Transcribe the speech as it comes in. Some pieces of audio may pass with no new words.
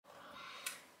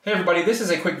Hey everybody, this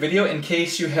is a quick video in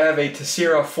case you have a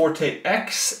TesiraFORTE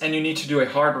X and you need to do a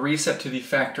hard reset to the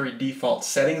factory default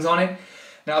settings on it.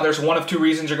 Now there's one of two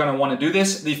reasons you're going to want to do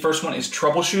this. The first one is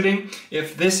troubleshooting.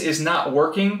 If this is not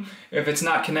working, if it's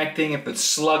not connecting, if it's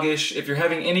sluggish, if you're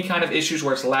having any kind of issues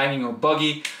where it's lagging or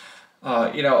buggy,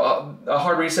 a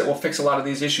hard reset will fix a lot of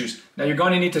these issues. Now you're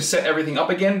going to need to set everything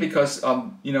up again because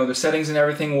the settings and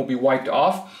everything will be wiped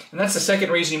off. And that's the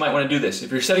second reason you might want to do this.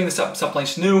 If you're setting this up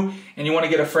someplace new and you want to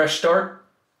get a fresh start,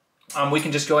 we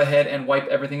can just go ahead and wipe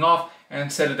everything off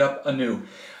and set it up anew.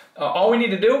 All we need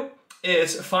to do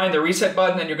is find the reset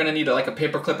button, and you're going to need like a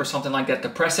paper clip or something like that to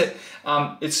press it.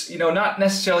 It's not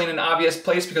necessarily in an obvious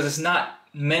place because it's not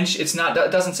mentioned.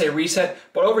 It doesn't say reset,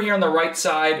 but over here on the right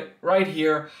side, right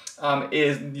here,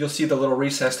 you'll see the little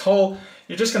recessed hole.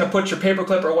 You're just going to put your paper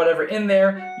clip or whatever in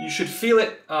there. You should feel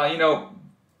it.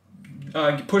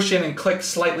 You push in and click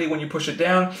slightly when you push it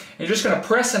down. And you're just going to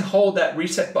press and hold that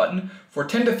reset button for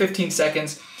 10 to 15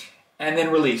 seconds, and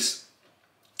then release.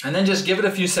 And then just give it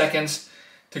a few seconds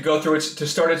to go through to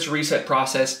start its reset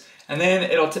process. And then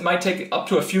it might take up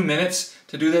to a few minutes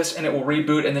to do this, and it will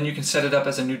reboot, and then you can set it up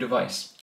as a new device.